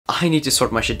I need to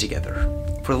sort my shit together.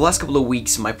 For the last couple of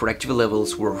weeks, my productivity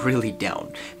levels were really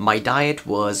down. My diet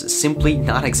was simply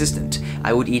non-existent.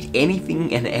 I would eat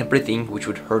anything and everything which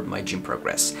would hurt my gym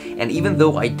progress. And even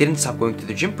though I didn't stop going to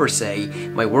the gym per se,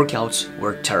 my workouts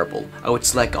were terrible. I would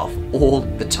slack off all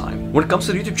the time. When it comes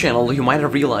to the YouTube channel, you might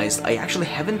have realized I actually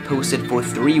haven't posted for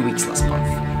 3 weeks last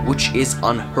month, which is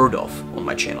unheard of on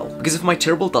my channel. Because of my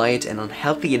terrible diet and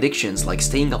unhealthy addictions like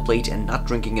staying up late and not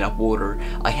drinking enough water,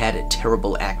 I had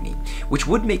terrible acne, which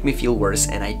would make me feel worse,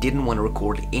 and I didn't want to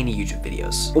record any YouTube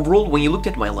videos. Overall, when you looked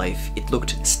at my life, it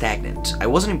looked stagnant. I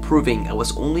wasn't improving, I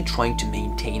was only trying to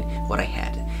maintain what I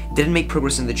had. Didn't make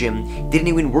progress in the gym, didn't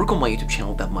even work on my YouTube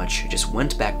channel that much, just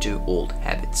went back to old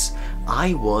habits.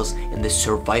 I was in the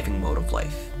surviving mode of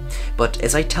life. But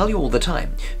as I tell you all the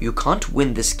time, you can't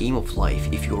win this game of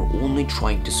life if you're only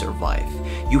trying to survive.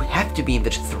 You have to be in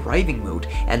that thriving mode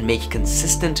and make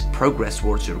consistent progress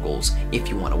towards your goals if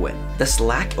you want to win. This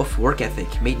lack of work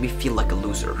ethic made me feel like a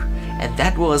loser. And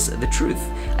that was the truth.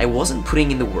 I wasn't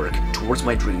putting in the work towards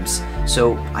my dreams,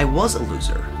 so I was a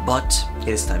loser. But it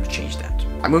is time to change that.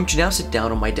 I'm going to now sit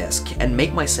down on my desk and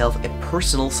make myself a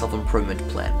personal self-improvement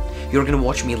plan. You're gonna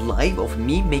watch me live of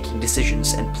me making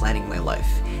decisions and planning my life.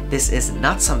 This is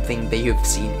not something that you've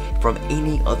seen from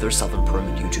any other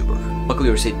self-improvement YouTuber. Buckle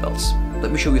your seatbelts.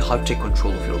 Let me show you how to take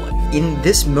control of your life. In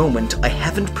this moment, I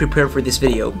haven't prepared for this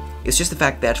video. It's just the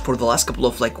fact that for the last couple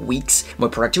of weeks, my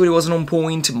productivity wasn't on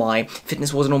point, my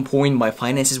fitness wasn't on point, my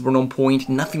finances weren't on point,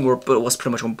 nothing was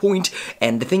pretty much on point,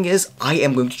 and the thing is, I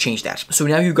am going to change that. So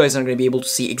now you guys are going to be able to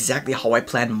see exactly how I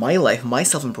plan my life, my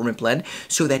self-improvement plan,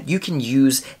 so that you can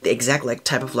use the exact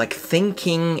type of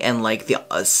thinking and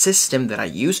the system that I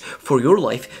use for your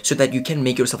life, so that you can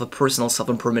make yourself a personal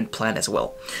self-improvement plan as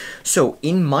well. So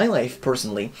in my life,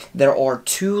 personally, there are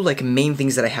two main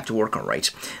things that I have to work on, right?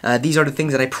 These are the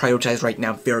things that I prioritize right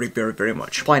now very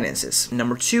much. Finances.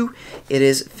 Number 2, it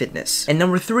is fitness. And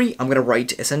number 3, I'm gonna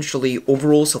write essentially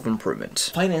overall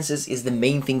self-improvement. Finances is the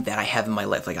main thing that I have in my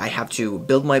life. I have to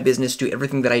build my business, do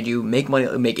everything that I do, make money,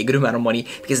 make a good amount of money,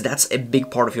 because that's a big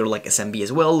part of your SMB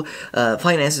as well.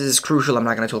 Finances is crucial. I'm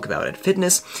not gonna talk about it.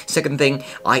 Fitness. Second thing,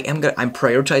 I'm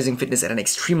prioritizing fitness at an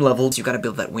extreme level. So you gotta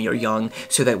build that when you're young,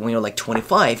 so that when you're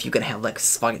 25, you can have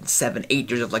fucking 7-8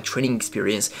 years of training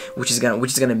experience, which is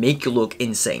gonna make you look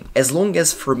insane. As long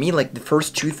as, for me, the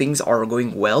first 2 things are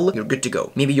going well, you're good to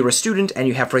go. Maybe you're a student and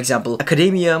you have, for example,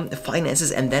 academia,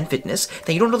 finances, and then fitness,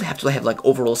 then you don't really have to have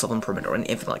overall self-improvement or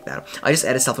anything like that. I just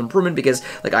added self-improvement because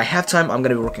I have time, I'm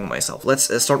gonna be working on myself.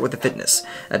 Let's start with the fitness,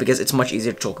 because it's much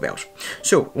easier to talk about.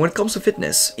 So when it comes to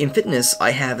fitness, in fitness,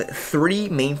 I have 3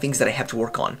 main things that I have to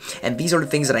work on, and these are the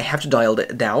things that I have to dial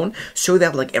down so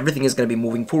that everything is gonna be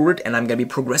moving forward, and I'm gonna be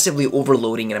progressively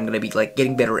overloading, and I'm gonna be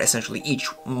getting better essentially each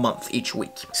month, each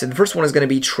week. So the first one is going to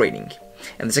be training,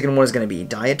 and the second one is going to be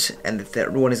diet, and the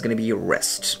third one is going to be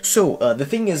rest. So the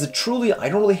thing is that truly I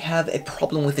don't really have a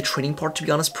problem with the training part, to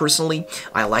be honest. Personally,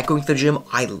 I like going to the gym.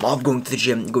 I love going to the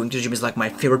gym. Going to the gym is my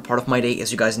favorite part of my day,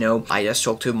 as you guys know. I just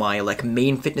talked to my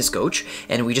main fitness coach,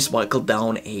 and we just buckled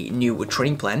down a new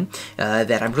training plan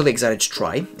that I'm really excited to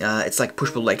try. It's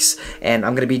push-pull legs, and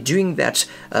I'm going to be doing that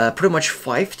pretty much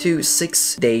 5 to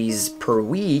 6 days per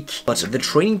week. But the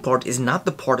training part is not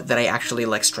the part that I actually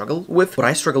struggle with. What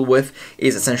I struggle with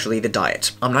is essentially the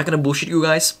diet. I'm not gonna bullshit you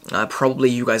guys. Probably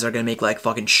you guys are gonna make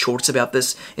fucking shorts about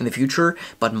this in the future,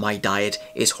 but my diet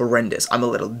is horrendous. I'm a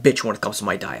little bitch when it comes to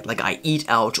my diet. I eat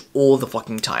out all the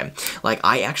fucking time.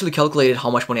 I actually calculated how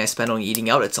much money I spend on eating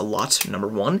out. It's a lot, number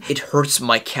 1. It hurts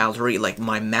my calorie,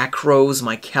 my macros,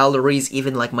 my calories,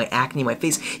 even my acne, my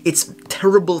face. It's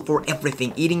terrible for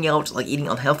everything. Eating out, eating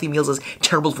unhealthy meals is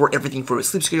terrible for everything, for a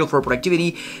sleep schedule, for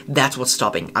productivity. That's what's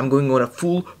stopping. I'm going on a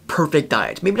full perfect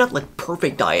diet. Maybe not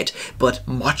perfect diet, but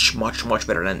much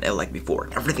better than before.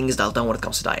 Everything is dialed down when it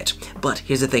comes to diet. But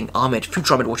here's the thing,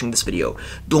 future Ahmed watching this video,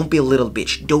 don't be a little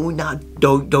bitch. Do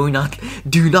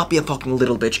not be a fucking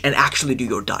little bitch and actually do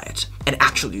your diet.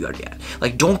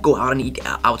 Don't go out and eat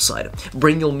outside.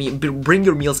 Bring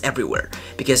your meals everywhere,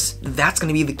 because that's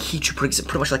gonna be the key to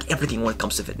pretty much everything when it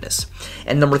comes to fitness.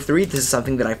 And number 3, this is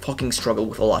something that I fucking struggle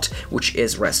with a lot, which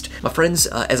is rest. My friends,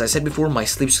 as I said before, my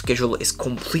sleep schedule is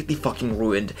completely fucking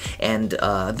ruined, and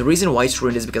the reason why it's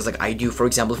ruined is because I do, for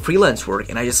example, freelance work,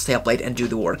 and I just stay up late and do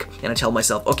the work, and I tell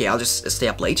myself, okay, I'll just stay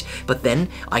up late, but then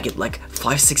I get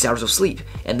 5-6 hours of sleep,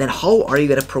 and then how are you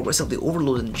gonna progressively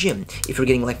overload in the gym if you're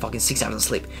getting fucking 6 hours of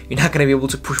sleep? You're not gonna be able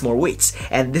to push more weights,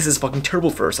 and this is fucking terrible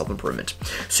for self-improvement.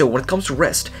 So when it comes to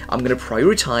rest, I'm gonna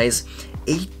prioritize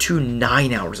 8 to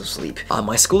 9 hours of sleep.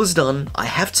 My school is done, I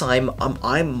have time,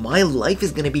 my life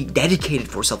is gonna be dedicated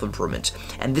for self-improvement.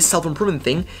 And this self-improvement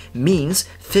thing means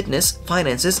fitness,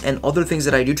 finances, and other things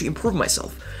that I do to improve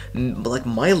myself. Like,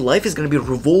 my life is gonna be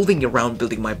revolving around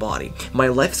building my body. My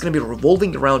life is gonna be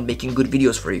revolving around making good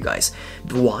videos for you guys.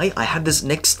 Why? I have this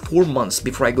next 4 months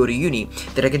before I go to uni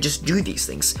that I can just do these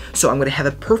things. So I'm gonna have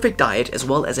a perfect diet as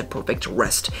well as a perfect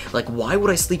rest. Like, why would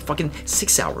I sleep fucking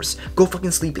 6 hours? Go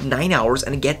fucking sleep 9 hours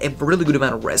and get a really good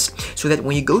amount of rest, so that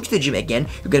when you go to the gym again,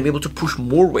 you're gonna be able to push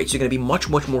more weights. You're gonna be much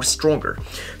more stronger.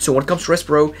 So when it comes to rest,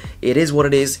 bro, it is what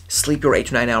it is. Sleep your 8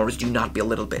 to 9 hours. Do not be a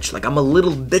little bitch. Like, I'm a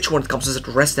little bitch when it comes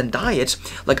to rest and diet.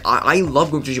 Like, I love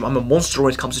going to the gym. I'm a monster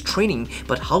when it comes to training.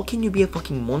 But how can you be a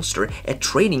fucking monster at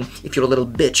training if you're a little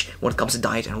bitch when it comes to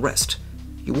diet and rest?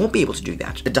 You won't be able to do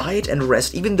that. The diet and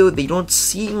rest, even though they don't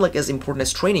seem like as important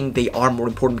as training, they are more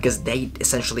important because they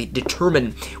essentially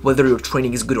determine whether your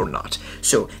training is good or not.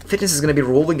 So fitness is going to be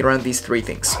revolving around these 3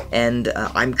 things. And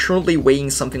I'm currently weighing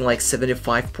something like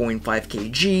 75.5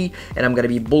 kg, and I'm going to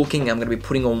be bulking. I'm going to be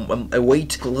putting on a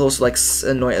weight close to like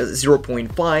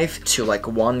 0.5 to like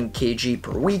 1 kg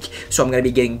per week. So I'm going to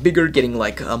be getting bigger, getting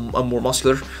like a more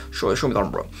muscular. Show me the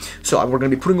arm, bro. So we're going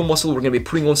to be putting on muscle, we're going to be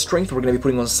putting on strength, we're going to be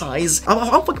putting on size.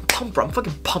 I'm fucking pumped, bro. I'm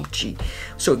fucking pumped, G.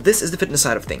 So this is the fitness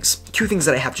side of things. 2 things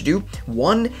that I have to do.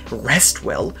 1, rest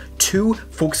well. 2,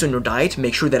 focus on your diet.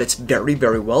 Make sure that it's very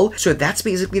well. So that's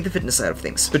basically the fitness side of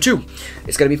things. So 2,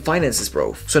 it's gonna be finances,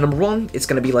 bro. So number 1, it's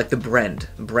gonna be like the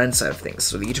brand side of things.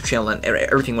 So the YouTube channel and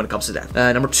everything when it comes to that.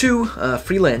 Number 2,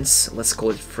 freelance. Let's call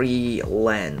it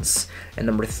freelance. And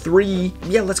number 3,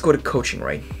 yeah, let's go to coaching,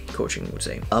 right? Coaching, I would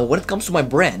say. When it comes to my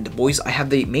brand, boys, I have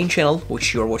the main channel,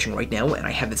 which you're watching right now, and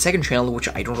I have the second channel, which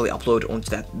I don't really upload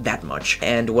onto that much.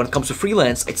 And when it comes to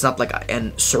freelance, it's not like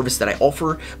a service that I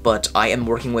offer, but I am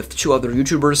working with 2 other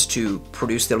YouTubers to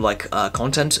produce their like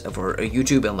content for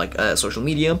YouTube and like social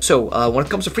media. So when it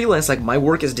comes to freelance, like, my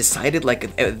work is decided,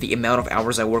 like the amount of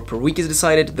hours I work per week is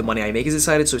decided, the money I make is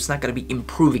decided, so it's not gonna be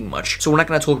improving much. So we're not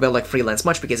gonna talk about like freelance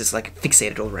much because it's like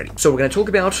fixated already. So we're gonna talk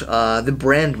about the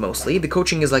brand mostly. The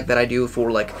coaching is like that I do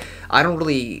for like, I don't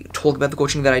really talk about the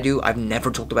coaching that I do. I've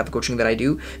never talked about the coaching that I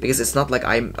do because it's not like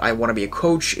I want to be a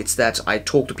coach. It's that I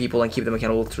talk to people and keep them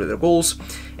accountable through their goals,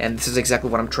 and this is exactly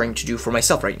what I'm trying to do for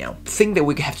myself right now. The thing that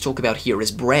we have to talk about here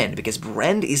is brand, because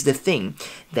brand is the thing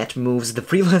that moves the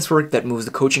freelance work, that moves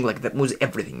the coaching, like that moves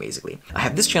everything basically. I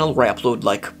have this channel where I upload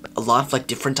like a lot of like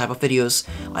different type of videos.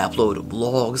 I upload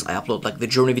vlogs, I upload like the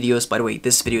journey videos. By the way,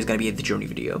 this video is gonna be the journey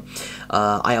video.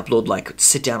 I upload like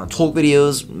sit down and talk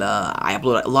videos. I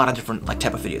upload a lot of different like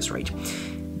type of videos, right?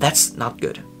 That's not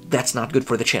good. That's not good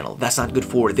for the channel. That's not good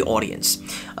for the audience.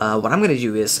 What I'm gonna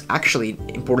do is, actually,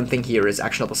 important thing here is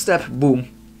actionable step, boom,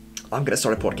 I'm gonna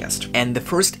start a podcast. And the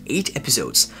first 8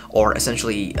 episodes are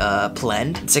essentially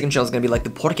planned. The second channel is gonna be like the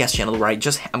podcast channel where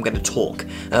I'm gonna talk.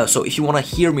 So if you wanna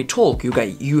hear me talk,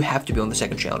 you have to be on the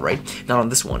second channel, right? Not on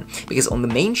this one. Because on the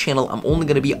main channel, I'm only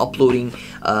gonna be uploading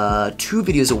 2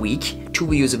 videos a week,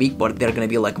 but they're gonna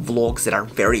be like vlogs that are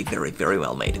very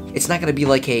well made. It's not gonna be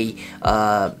like a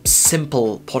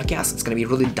simple podcast. It's gonna be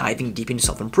really diving deep into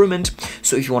self-improvement.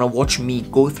 So if you wanna watch me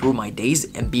go through my days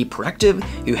and be proactive,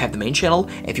 you have the main channel.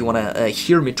 If you wanna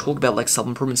hear me talk about like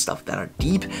self-improvement stuff that are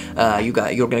deep,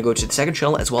 you're gonna go to the second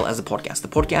channel as well as the podcast. The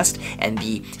podcast and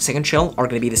the second channel are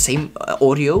gonna be the same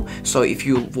audio. So if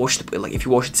you watch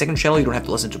the second channel, you don't have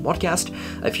to listen to podcast.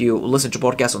 If you listen to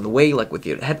podcast on the way, like with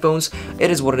your headphones,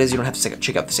 it is what it is. You don't have to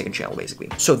check out the second channel basically.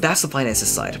 So that's the finances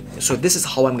side. So this is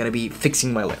how I'm gonna be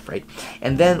fixing my life, right?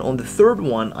 And then on the third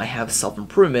one, I have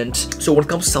self-improvement. So when it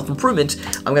comes to self-improvement,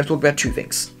 I'm gonna talk about 2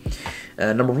 things.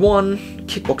 Number 1,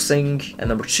 kickboxing, and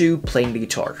number 2, playing the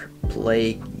guitar.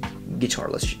 Play guitar.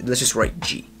 Let's just write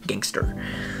G, gangster.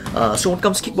 So when it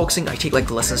comes to kickboxing, I take like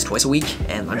the lessons twice a week,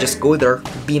 and I just go there,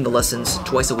 be in the lessons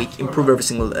twice a week, improve every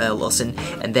single lesson,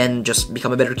 and then just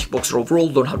become a better kickboxer overall,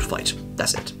 learn how to fight.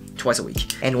 That's it. Twice a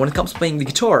week. And when it comes to playing the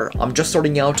guitar, I'm just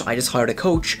starting out. I just hired a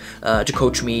coach to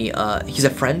coach me. He's a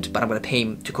friend, but I'm gonna pay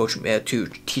him to coach me, to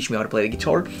teach me how to play the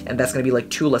guitar, and that's gonna be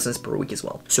like 2 lessons per week as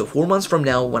well. So 4 months from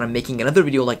now, when I'm making another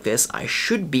video like this, I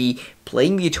should be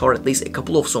playing the guitar at least a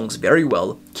couple of songs very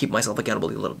well, keep myself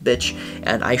accountable, you little bitch,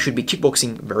 and I should be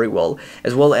kickboxing very well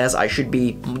as I should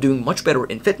be doing much better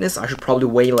in fitness. I should probably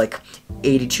weigh like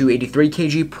 82, 83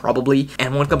 kg probably,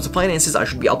 and when it comes to finances, I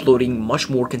should be uploading much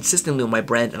more consistently on my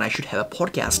brand, and I should have a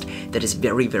podcast that is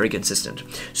very consistent.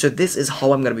 So this is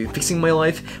how I'm gonna be fixing my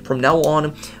life from now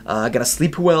on. Gonna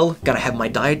sleep well, gonna have my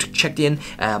diet checked in,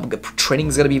 training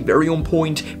is gonna be very on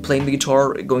point, playing the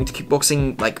guitar, going to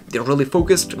kickboxing, like they're really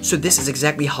focused. So this is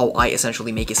exactly how I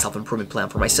essentially make a self-improvement plan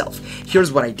for myself.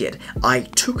 Here's what I did. I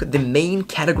took the main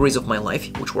categories of my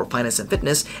life, which were finance and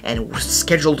fitness, and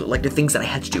scheduled like the things that I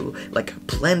had to do, like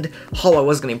planned how I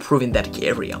was gonna improve in that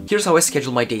area. Here's how I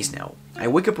schedule my days now. I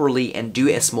wake up early and do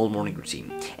a small morning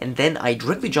routine, and then I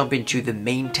directly jump into the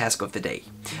main task of the day.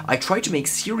 I try to make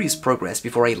serious progress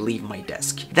before I leave my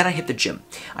desk. Then I hit the gym.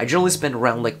 I generally spend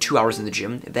around like 2 hours in the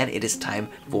gym, then it is time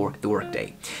for the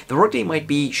workday. The workday might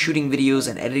be shooting videos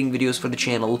and editing videos for the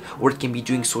channel, or it can be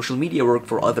doing social media work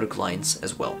for other clients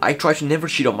as well. I try to never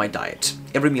cheat on my diet.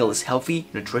 Every meal is healthy,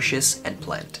 nutritious, and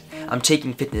planned. I'm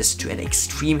taking fitness to an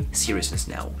extreme seriousness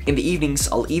now. In the evenings,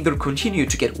 I'll either continue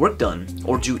to get work done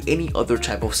or do any other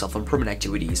type of self-improvement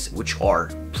activities, which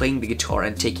are playing the guitar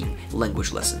and taking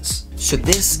language lessons. So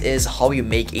this is how you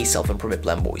make a self-improvement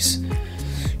plan, boys.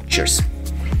 Cheers.